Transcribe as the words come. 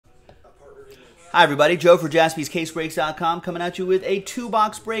Hi everybody, Joe for JaspysCaseBreaks.com coming at you with a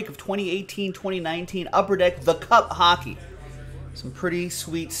two-box break of 2018-2019 Upper Deck The Cup Hockey. Some pretty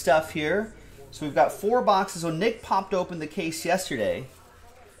sweet stuff here. So we've got 4 boxes. So Nick popped open the case yesterday.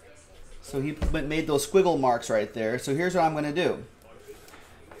 So he made those squiggle marks right there. So here's what I'm going to do.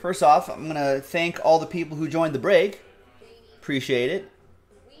 First off, I'm going to thank all the people who joined the break. Appreciate it.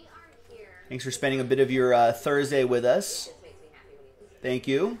 Thanks for spending a bit of your Thursday with us. Thank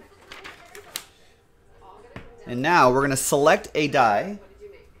you. And now we're going to select a die.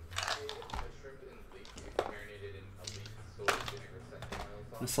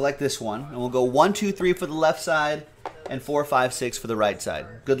 And select this one. And we'll go 1, 2, 3 for the left side and 4, 5, 6 for the right side.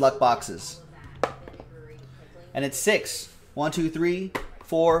 Good luck boxes. And it's 6. 1, 2, 3,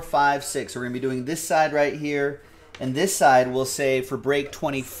 4, 5, 6. So we're going to be doing this side right here. And this side we'll say for break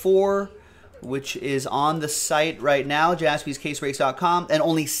 24, which is on the site right now, JaspysCaseBreaks.com. And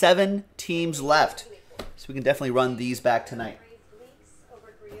only 7 teams left. So we can definitely run these back tonight.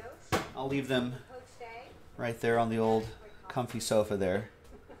 I'll leave them right there on the old comfy sofa there.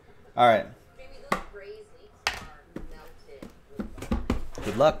 All right.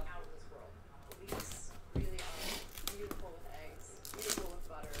 Good luck.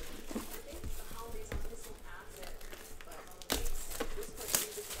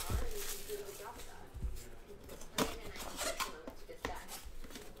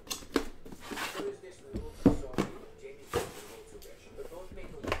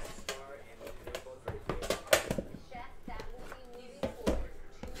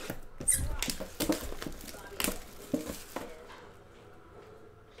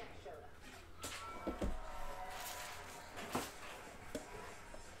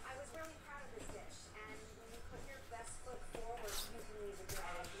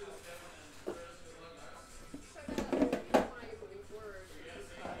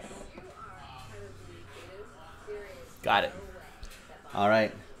 Got it. All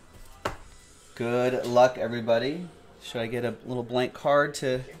right. Good luck, everybody. Should I get a little blank card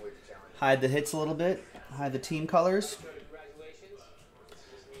to hide the hits a little bit? Hide the team colors?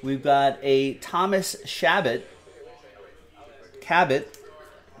 We've got a Thomas Cabot,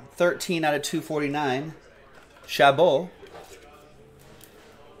 13 out of 249. Chabot.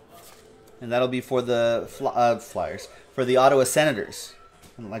 And that'll be for the Flyers. For the Ottawa Senators.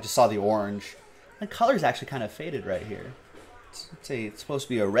 I just saw the orange. The color's actually kind of faded right here. It's supposed to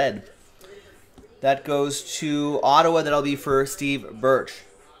be a red. That goes to Ottawa. That'll be for Steve Birch.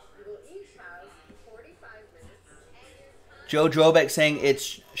 Joe Drobek saying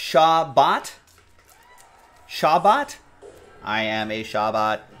it's Shabbat. Shabbat? I am a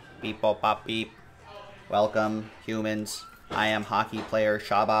Shabbat. Beep, bop, bop, beep. Welcome, humans. I am hockey player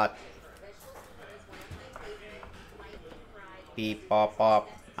Shabbat. Beep, bop,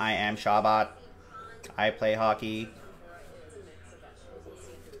 bop. I am Shabbat. I play hockey.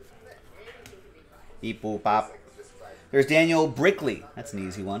 Beep, boop, bop. There's Daniel Brickley. That's an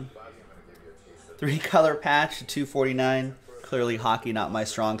easy one. 3-color patch to 249. Clearly hockey, not my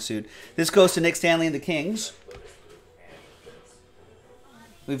strong suit. This goes to Nick Stanley and the Kings.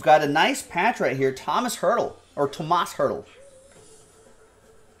 We've got a nice patch right here. Tomas Hertl.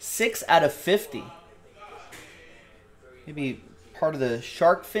 6 out of 50. Maybe part of the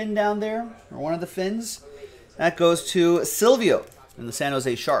shark fin down there, or one of the fins. That goes to Silvio and the San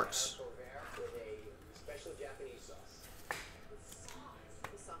Jose Sharks.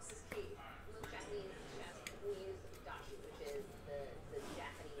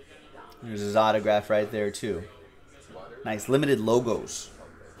 There's his autograph right there too. Nice limited logos.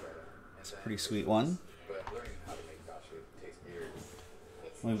 That's a pretty sweet one.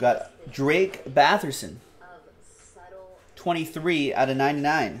 We've got Drake Batherson. 23 out of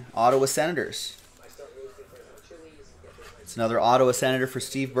 99. Ottawa Senators. It's another Ottawa Senator for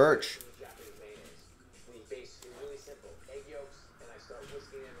Steve Birch.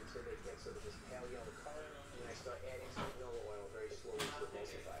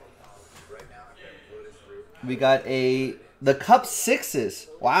 We got the Cup Sixes.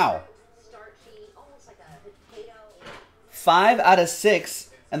 Wow. 5 out of 6,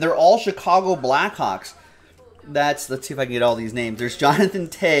 and they're all Chicago Blackhawks. Let's see if I can get all these names. There's Jonathan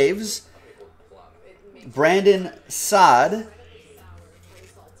Taves, Brandon Saad.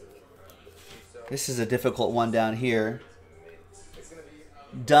 This is a difficult one down here.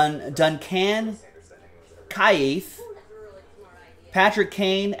 Duncan Kaith, Patrick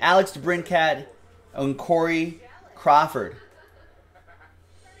Kane, Alex DeBrincat, and Corey Crawford.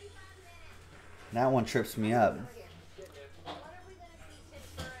 That one trips me up.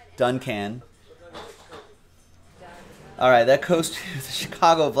 Duncan. All right, that goes to the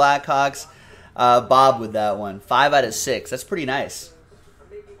Chicago Blackhawks. Bob with that one. 5 out of 6. That's pretty nice.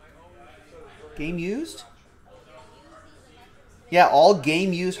 Game used? Yeah, all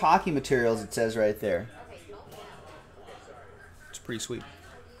game used hockey materials, it says right there. It's pretty sweet.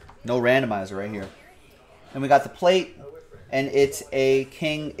 No randomizer right here. And we got the plate, and it's a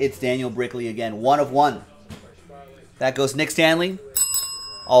king. It's Daniel Brickley again. 1 of 1. That goes Nick Stanley.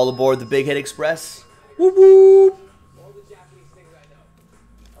 All aboard the Big Hit Express. Whoop whoop.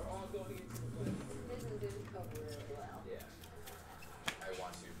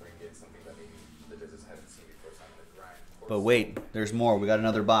 But wait, there's more. We got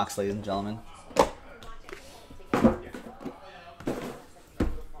another box, ladies and gentlemen.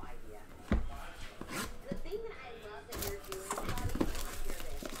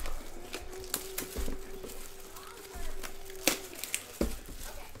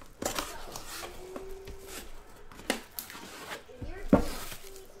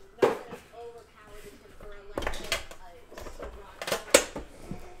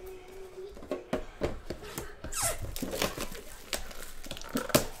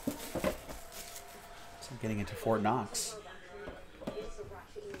 Getting into Fort Knox.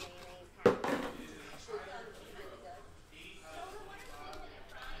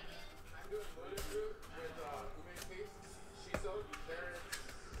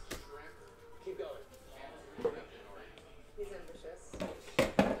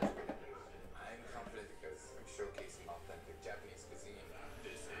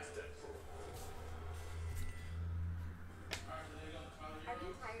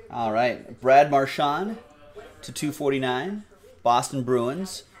 All right, Brad Marchand to 249. Boston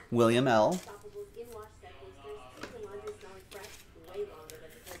Bruins, William L.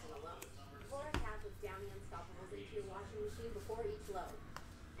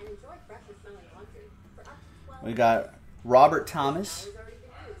 We got Robert Thomas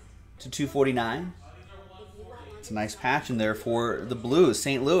to 249. It's a nice patch in there for the Blues.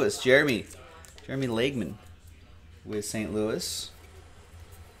 St. Louis, Jeremy Lageman with St. Louis.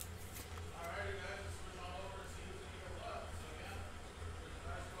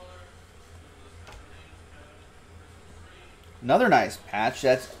 Another nice patch.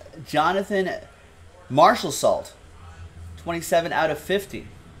 That's Jonathan Marshall-Salt. 27 out of 50.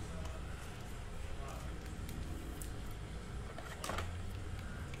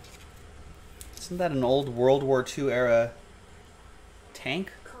 Isn't that an old World War II era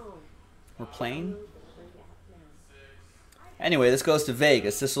tank or plane? Anyway, this goes to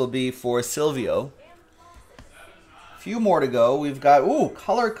Vegas. This will be for Silvio. A few more to go. We've got, ooh,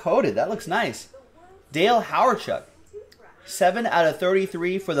 color-coded. That looks nice. Dale Hawerchuk. 7 out of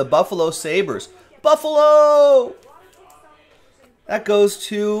 33 for the Buffalo Sabres. Buffalo! That goes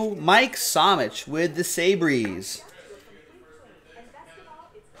to Mike Somich with the Sabres.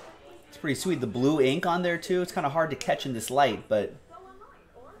 It's pretty sweet. The blue ink on there, too. It's kind of hard to catch in this light, but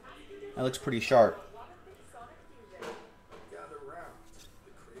that looks pretty sharp.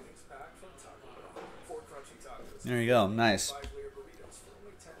 There you go. Nice.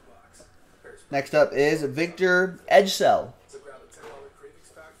 Next up is Victor Edgecell.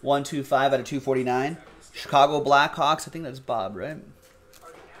 125 out of 249. Chicago Blackhawks. I think that's Bob, right?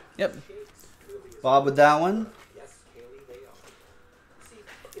 Yep. Bob with that one.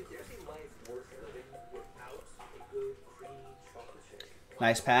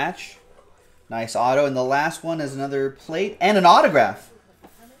 Nice patch. Nice auto. And the last one is another plate and an autograph.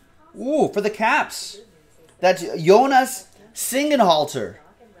 Ooh, for the Caps. That's Jonas Singenhalter.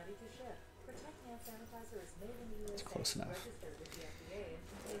 That's close enough.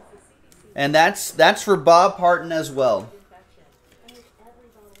 And that's for Bob Parton as well.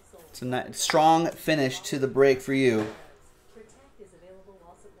 It's a nice, strong finish to the break for you.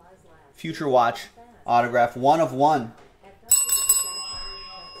 Future Watch autograph, 1 of 1.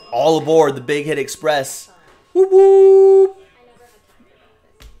 All aboard the Big Hit Express. Whoop whoop.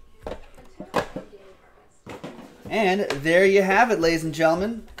 And there you have it, ladies and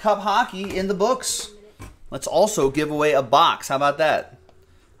gentlemen. Cup hockey in the books. Let's also give away a box. How about that?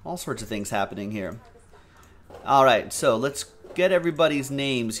 All sorts of things happening here. All right, so let's get everybody's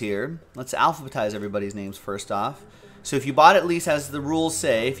names here. Let's alphabetize everybody's names first off. So if you bought at least, as the rules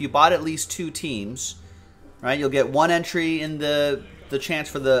say, if you bought at least 2 teams, right, you'll get 1 entry in the chance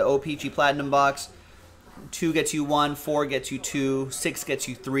for the OPG Platinum box. 2 gets you 1, 4 gets you 2, 6 gets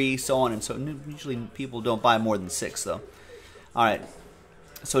you 3, so on and so on. Usually people don't buy more than 6, though. All right,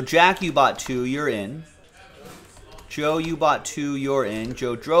 so Jack, you bought 2, you're in. Joe, you bought 2, you're in.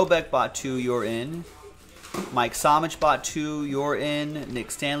 Joe Drobeck bought 2, you're in. Mike Somich bought 2, you're in.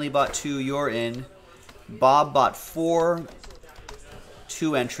 Nick Stanley bought 2, you're in. Bob bought 4,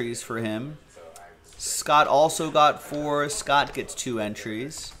 2 entries for him. Scott also got 4. Scott gets 2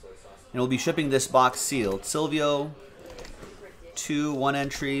 entries. And we'll be shipping this box sealed. Silvio, 2, 1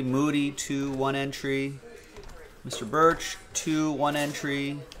 entry. Moody, 2, 1 entry. Mr. Birch, 2, 1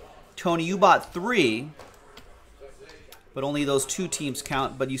 entry. Tony, you bought 3, but only those 2 teams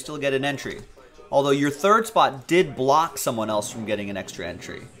count, but you still get an entry. Although your 3rd spot did block someone else from getting an extra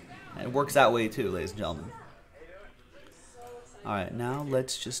entry. And it works that way too, ladies and gentlemen. Alright, now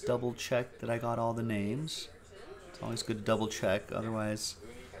let's just double check that I got all the names. It's always good to double check, otherwise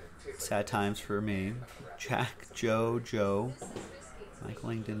sad times for me. Jack, Joe. Michael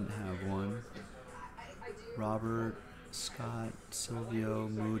Lang didn't have one. Robert, Scott, Silvio,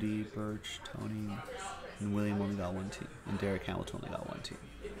 Moody, Birch, Tony, and William only got 1 team. And Derek Hamilton only got 1 team.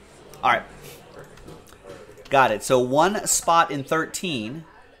 Alright. Got it. So 1 spot in 13.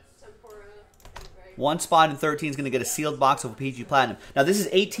 1 spot in 13 is going to get a sealed box of OPG Platinum. Now, this is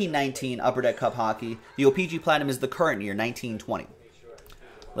 18-19 Upper Deck Cup Hockey. The OPG Platinum is the current year, 19-20.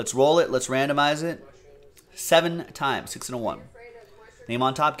 Let's roll it. Let's randomize it. 7 times. 6 and a 1. Name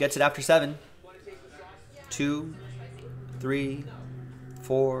on top gets it after 7. 2, 3,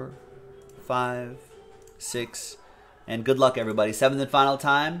 4, 5, 6. And good luck, everybody. 7th and final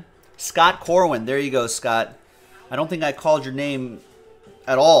time. Scott Corwin. There you go, Scott. I don't think I called your name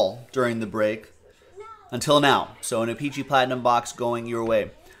at all during the break. Until now. So an OPG Platinum box going your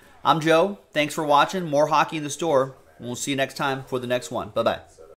way. I'm Joe. Thanks for watching. More hockey in the store. And we'll see you next time for the next one. Bye-bye.